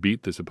help us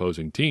beat this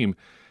opposing team?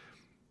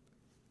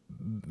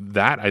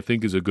 That, I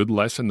think, is a good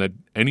lesson that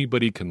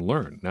anybody can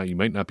learn. Now, you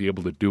might not be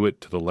able to do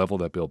it to the level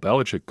that Bill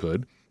Belichick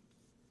could,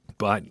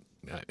 but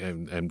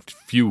and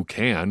few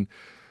can.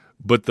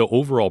 But the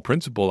overall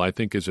principle, I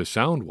think, is a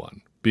sound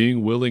one.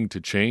 Being willing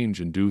to change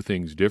and do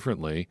things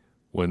differently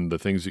when the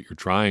things that you're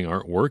trying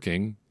aren't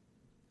working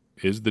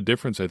is the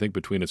difference, I think,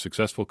 between a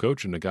successful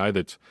coach and a guy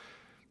that's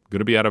going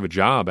to be out of a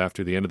job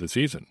after the end of the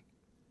season.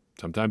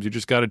 Sometimes you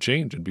just got to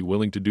change and be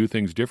willing to do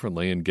things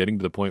differently, and getting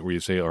to the point where you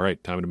say, all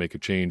right, time to make a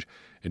change,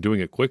 and doing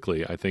it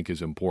quickly, I think,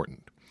 is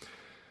important.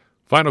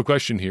 Final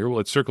question here. Well,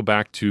 let's circle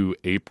back to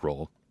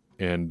April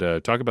and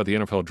talk about the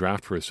NFL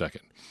draft for a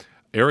second.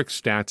 Eric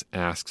Stats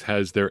asks,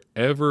 has there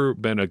ever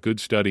been a good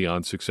study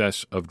on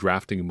success of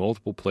drafting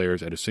multiple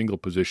players at a single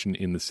position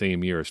in the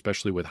same year,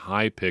 especially with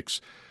high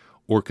picks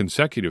or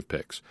consecutive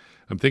picks?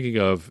 I'm thinking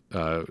of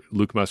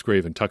Luke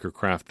Musgrave and Tucker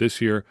Kraft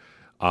this year,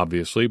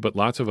 obviously, but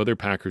lots of other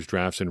Packers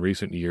drafts in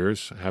recent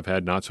years have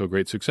had not so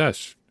great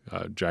success.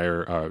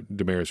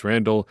 Damaris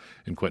Randall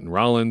and Quentin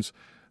Rollins,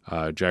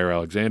 Jair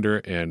Alexander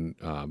and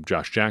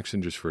Josh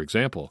Jackson, just for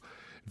example.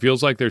 It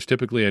feels like there's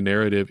typically a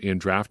narrative in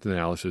draft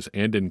analysis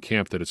and in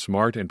camp that is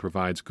smart and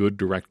provides good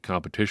direct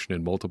competition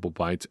and multiple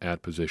bites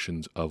at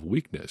positions of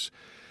weakness.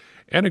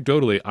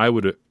 Anecdotally, I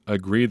would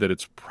agree that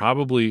it's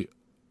probably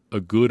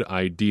a good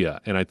idea,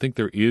 and I think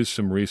there is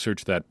some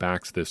research that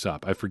backs this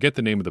up. I forget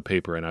the name of the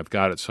paper, and I've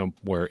got it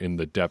somewhere in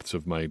the depths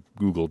of my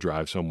Google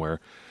Drive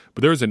somewhere,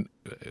 but there's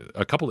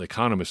a couple of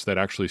economists that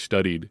actually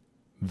studied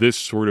this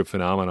sort of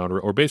phenomenon,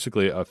 or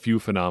basically a few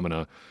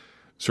phenomena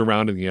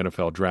surrounding the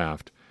NFL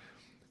draft.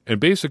 And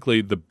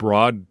basically the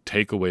broad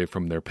takeaway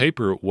from their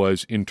paper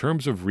was, in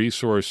terms of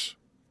resource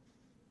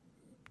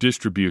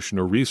distribution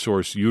or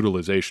resource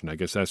utilization, I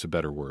guess that's a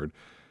better word,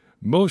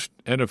 most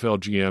NFL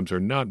GMs are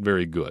not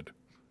very good.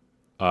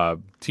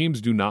 Teams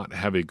do not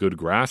have a good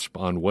grasp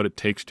on what it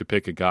takes to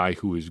pick a guy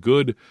who is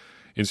good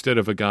instead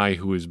of a guy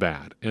who is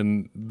bad.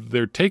 And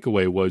their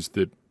takeaway was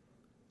that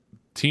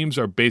teams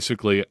are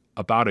basically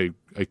about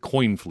a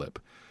coin flip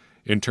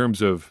in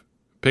terms of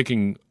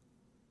picking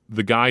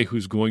the guy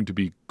who's going to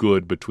be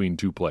good between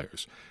two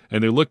players.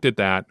 And they looked at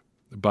that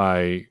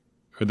they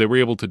were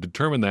able to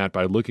determine that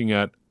by looking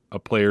at a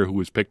player who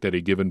was picked at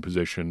a given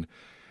position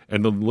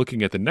and then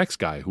looking at the next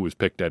guy who was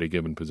picked at a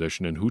given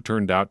position and who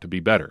turned out to be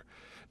better.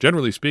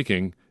 Generally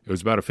speaking, it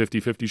was about a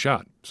 50-50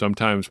 shot.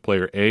 Sometimes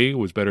player A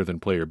was better than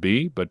player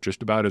B, but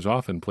just about as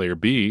often player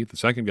B, the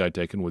second guy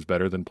taken, was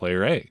better than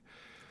player A.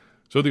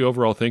 So the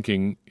overall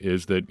thinking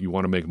is that you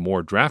want to make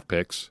more draft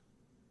picks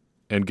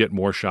and get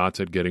more shots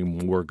at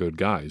getting more good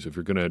guys. If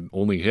you're going to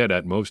only hit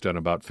at most on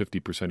about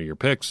 50% of your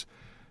picks,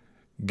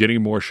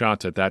 getting more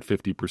shots at that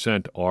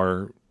 50%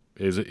 are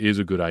is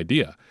a good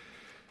idea.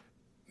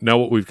 Now,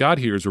 what we've got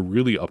here is a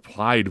really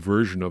applied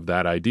version of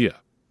that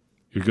idea.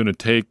 You're going to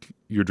take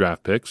your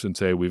draft picks and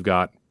say, we've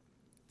got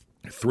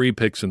 3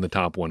 picks in the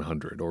top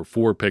 100 or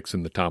 4 picks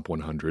in the top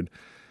 100.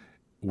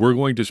 We're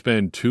going to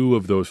spend 2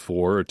 of those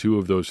 4 or 2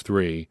 of those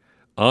 3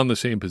 on the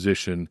same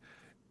position,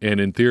 and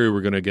in theory,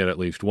 we're going to get at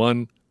least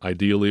 1.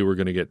 Ideally, we're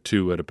going to get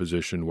 2 at a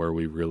position where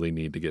we really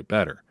need to get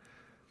better.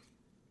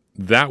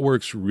 That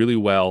works really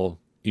well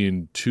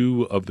in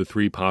 2 of the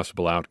 3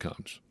 possible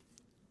outcomes.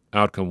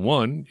 Outcome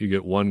 1, you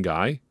get 1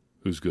 guy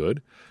who's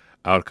good.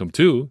 Outcome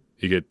 2,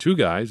 you get 2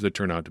 guys that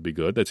turn out to be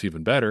good. That's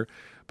even better.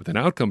 But then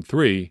outcome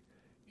 3,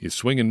 you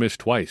swing and miss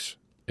twice.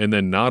 And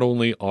then not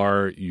only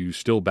are you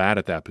still bad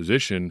at that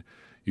position,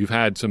 you've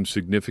had some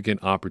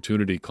significant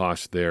opportunity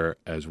costs there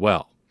as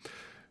well.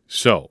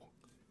 So,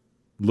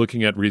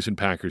 looking at recent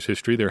Packers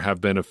history, there have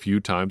been a few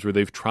times where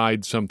they've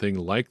tried something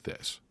like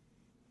this.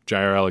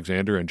 Jair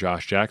Alexander and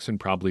Josh Jackson,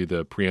 probably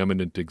the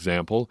preeminent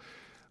example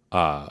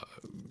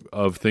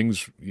of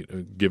things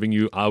giving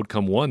you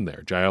outcome 1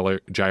 there.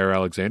 Jair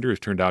Alexander has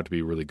turned out to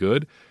be really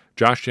good.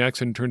 Josh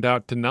Jackson turned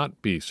out to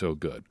not be so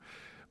good.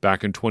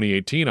 Back in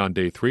 2018, on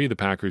day 3, the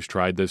Packers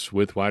tried this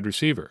with wide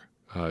receiver.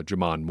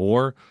 Jamon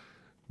Moore,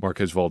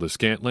 Marquez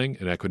Valdes-Scantling,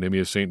 and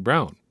Equanimeous St.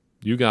 Brown.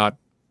 You got,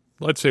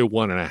 let's say,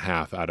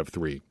 1.5 out of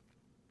 3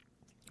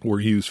 were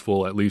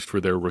useful, at least for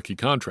their rookie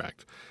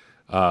contract.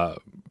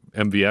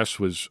 MVS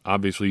was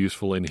obviously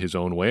useful in his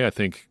own way. I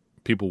think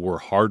people were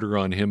harder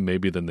on him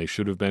maybe than they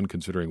should have been,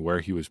 considering where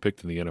he was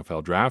picked in the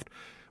NFL draft.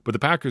 But the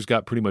Packers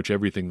got pretty much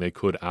everything they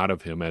could out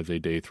of him as a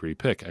day 3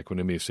 pick.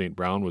 Equanimeous St.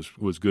 Brown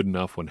was good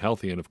enough when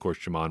healthy, and of course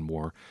Jamon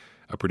Moore,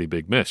 a pretty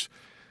big miss.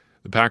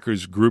 The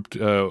Packers grouped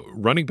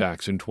running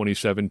backs in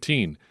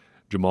 2017.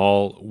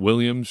 Jamal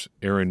Williams,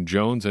 Aaron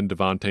Jones, and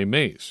Devontae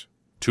Mays.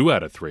 2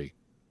 out of 3.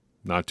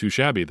 Not too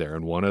shabby there,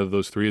 and one of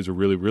those 3 is a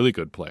really, really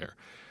good player.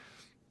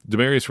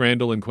 Demarius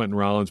Randall and Quentin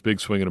Rollins, big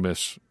swing and a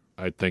miss,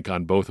 I think,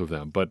 on both of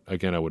them. But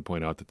again, I would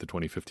point out that the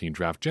 2015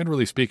 draft,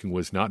 generally speaking,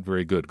 was not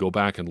very good. Go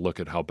back and look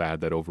at how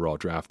bad that overall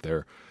draft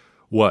there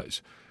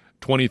was.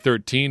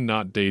 2013,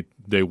 not day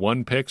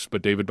 1 picks,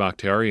 but David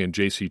Bakhtiari and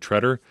J.C.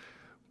 Tretter.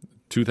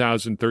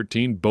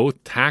 2013,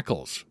 both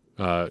tackles.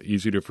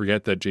 Easy to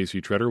forget that J.C.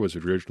 Tretter was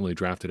originally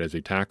drafted as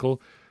a tackle.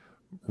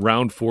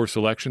 Round 4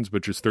 selections,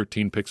 but just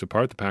 13 picks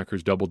apart. The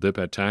Packers double dip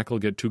at tackle,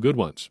 get 2 good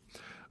ones.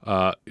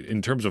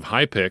 In terms of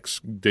high picks,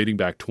 dating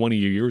back 20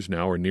 years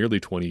now, or nearly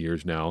 20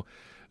 years now,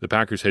 the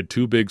Packers had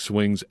 2 big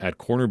swings at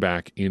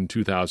cornerback in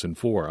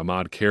 2004.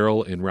 Ahmad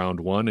Carroll in round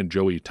 1 and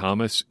Joey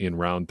Thomas in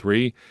round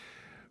 3.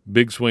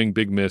 Big swing,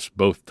 big miss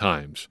both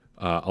times.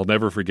 I'll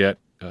never forget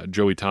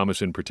Joey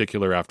Thomas in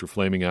particular after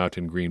flaming out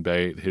in Green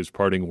Bay. His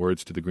parting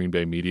words to the Green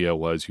Bay media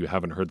was, "You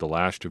haven't heard the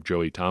last of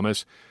Joey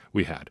Thomas."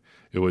 We had.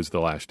 It was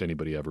the last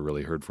anybody ever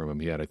really heard from him.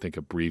 He had, I think,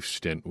 a brief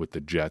stint with the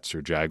Jets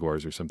or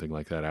Jaguars or something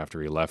like that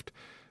after he left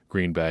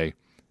Green Bay.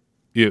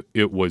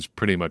 It was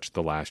pretty much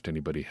the last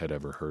anybody had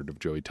ever heard of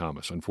Joey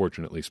Thomas,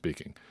 unfortunately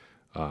speaking.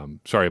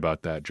 Sorry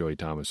about that, Joey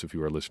Thomas, if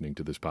you are listening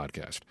to this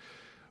podcast.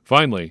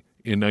 Finally,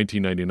 in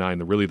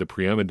 1999, the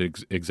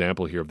preeminent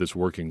example here of this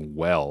working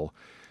well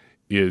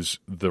is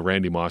the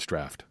Randy Moss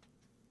draft.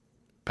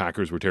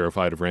 Packers were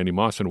terrified of Randy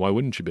Moss, and why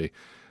wouldn't you be?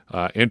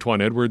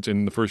 Antoine Edwards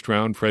in the first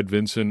round, Fred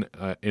Vinson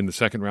in the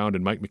second round,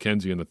 and Mike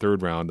McKenzie in the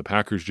third round. The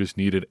Packers just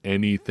needed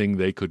anything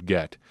they could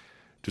get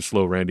to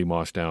slow Randy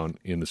Moss down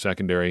in the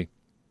secondary.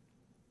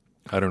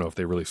 I don't know if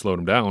they really slowed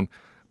him down,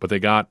 but they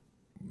got,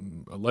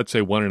 let's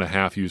say,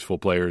 1.5 useful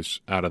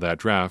players out of that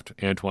draft.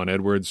 Antoine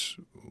Edwards,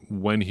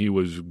 when he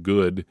was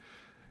good,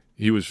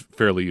 he was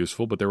fairly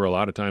useful, but there were a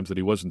lot of times that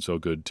he wasn't so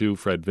good too.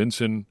 Fred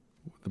Vinson,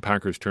 the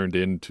Packers turned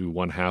into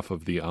 1/2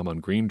 of the Amon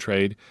Green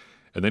trade,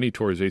 and then he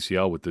tore his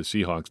ACL with the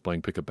Seahawks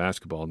playing pickup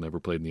basketball and never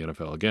played in the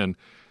NFL again.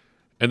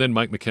 And then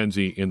Mike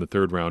McKenzie in the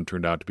third round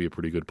turned out to be a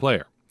pretty good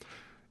player.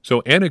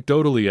 So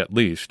anecdotally, at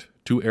least,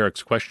 to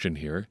Eric's question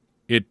here,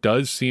 it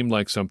does seem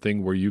like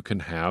something where you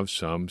can have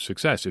some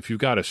success. If you've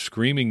got a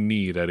screaming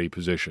need at a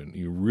position,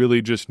 you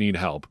really just need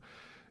help,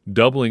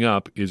 doubling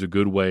up is a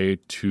good way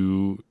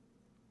to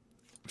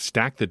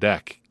stack the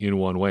deck in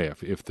one way.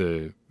 If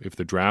the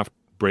draft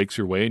breaks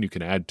your way and you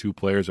can add 2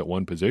 players at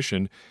one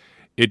position,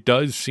 it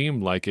does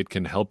seem like it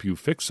can help you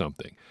fix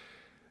something.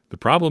 The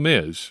problem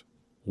is,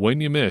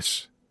 when you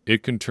miss,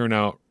 it can turn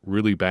out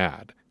really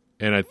bad.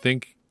 And I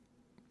think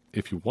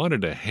if you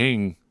wanted to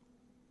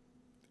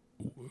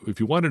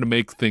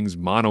make things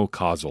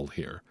monocausal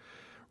here,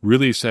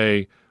 really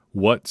say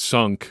what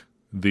sunk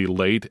the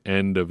late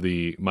end of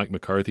the Mike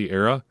McCarthy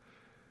era,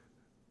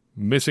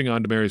 missing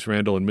on Demarius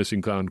Randall and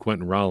missing on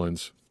Quentin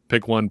Rollins,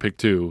 pick 1, pick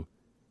 2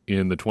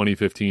 in the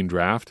 2015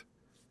 draft,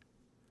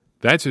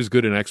 that's as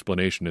good an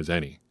explanation as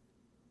any.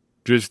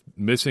 Just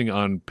missing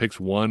on picks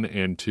 1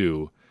 and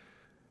 2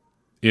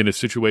 in a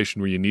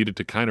situation where you needed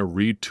to kind of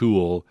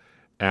retool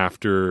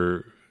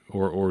after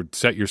or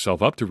set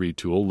yourself up to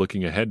retool,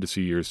 looking ahead to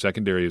see your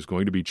secondary is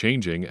going to be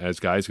changing as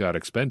guys got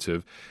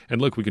expensive.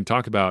 And look, we can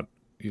talk about,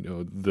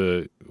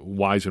 the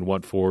whys and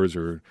what fors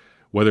or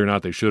whether or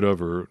not they should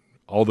have or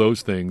all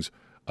those things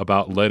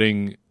about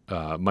letting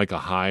Micah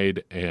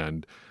Hyde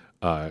and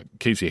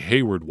Casey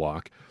Hayward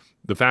walk.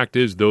 The fact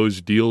is those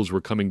deals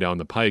were coming down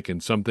the pike,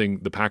 and something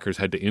the Packers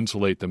had to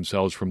insulate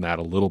themselves from that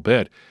a little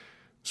bit.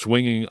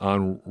 Swinging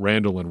on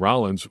Randall and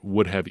Rollins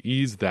would have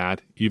eased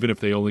that, even if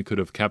they only could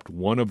have kept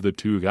one of the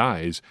two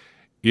guys,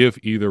 if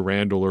either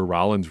Randall or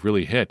Rollins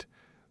really hit.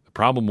 The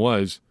problem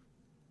was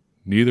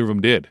neither of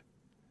them did,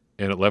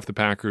 and it left the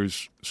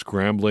Packers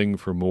scrambling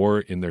for more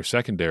in their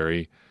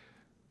secondary.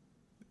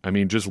 I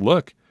mean, just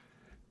look.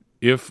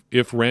 If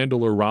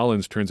Randall or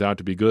Rollins turns out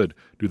to be good,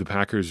 do the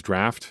Packers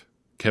draft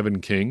Kevin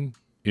King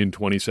in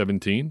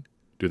 2017?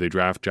 Do they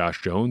draft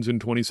Josh Jones in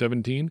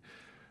 2017?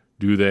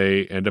 Do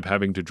they end up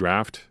having to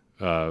draft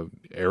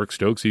Eric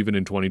Stokes even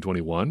in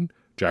 2021?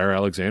 Jair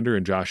Alexander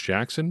and Josh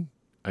Jackson?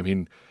 I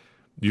mean,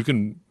 you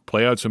can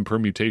play out some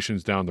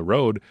permutations down the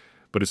road,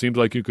 but it seems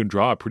like you can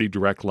draw a pretty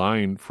direct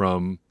line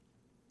from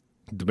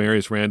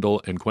Demarius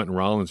Randall and Quentin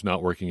Rollins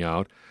not working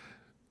out,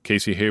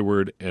 Casey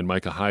Hayward and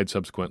Micah Hyde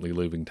subsequently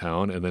leaving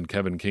town, and then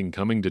Kevin King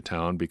coming to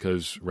town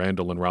because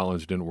Randall and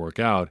Rollins didn't work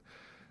out,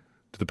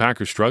 to the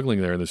Packers struggling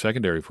there in the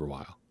secondary for a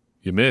while.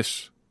 You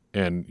miss,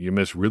 and you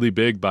miss really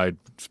big by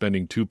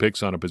spending 2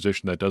 picks on a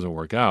position that doesn't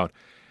work out.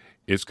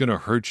 It's going to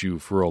hurt you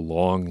for a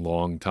long,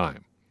 long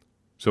time.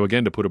 So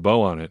again, to put a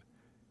bow on it,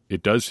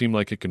 it does seem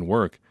like it can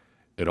work.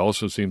 It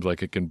also seems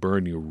like it can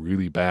burn you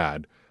really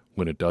bad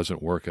when it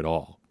doesn't work at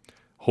all.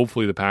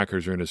 Hopefully the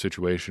Packers are in a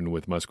situation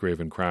with Musgrave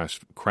and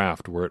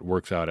Kraft where it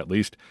works out at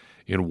least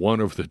in one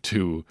of the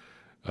two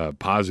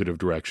positive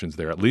directions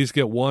there. At least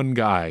get one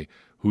guy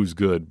who's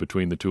good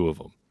between the two of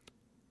them.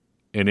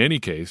 In any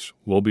case,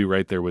 we'll be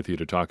right there with you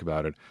to talk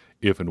about it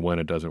if and when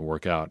it doesn't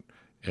work out.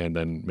 And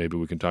then maybe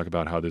we can talk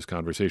about how this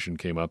conversation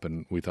came up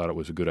and we thought it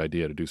was a good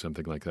idea to do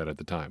something like that at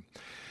the time.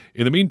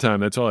 In the meantime,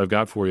 that's all I've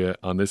got for you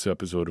on this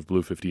episode of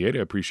Blue 58. I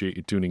appreciate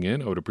you tuning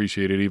in. I would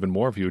appreciate it even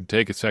more if you would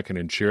take a second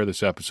and share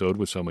this episode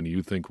with someone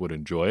you think would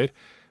enjoy it.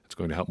 It's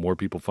going to help more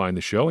people find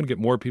the show and get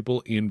more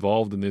people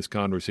involved in this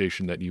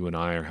conversation that you and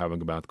I are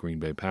having about the Green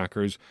Bay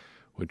Packers,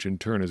 which in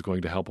turn is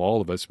going to help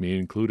all of us, me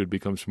included,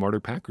 become smarter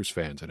Packers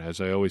fans. And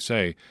as I always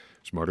say,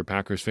 smarter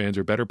Packers fans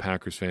are better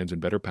Packers fans, and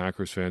better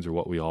Packers fans are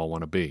what we all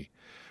want to be.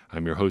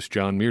 I'm your host,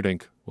 John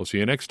Meerdink. We'll see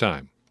you next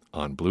time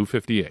on Blue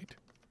 58.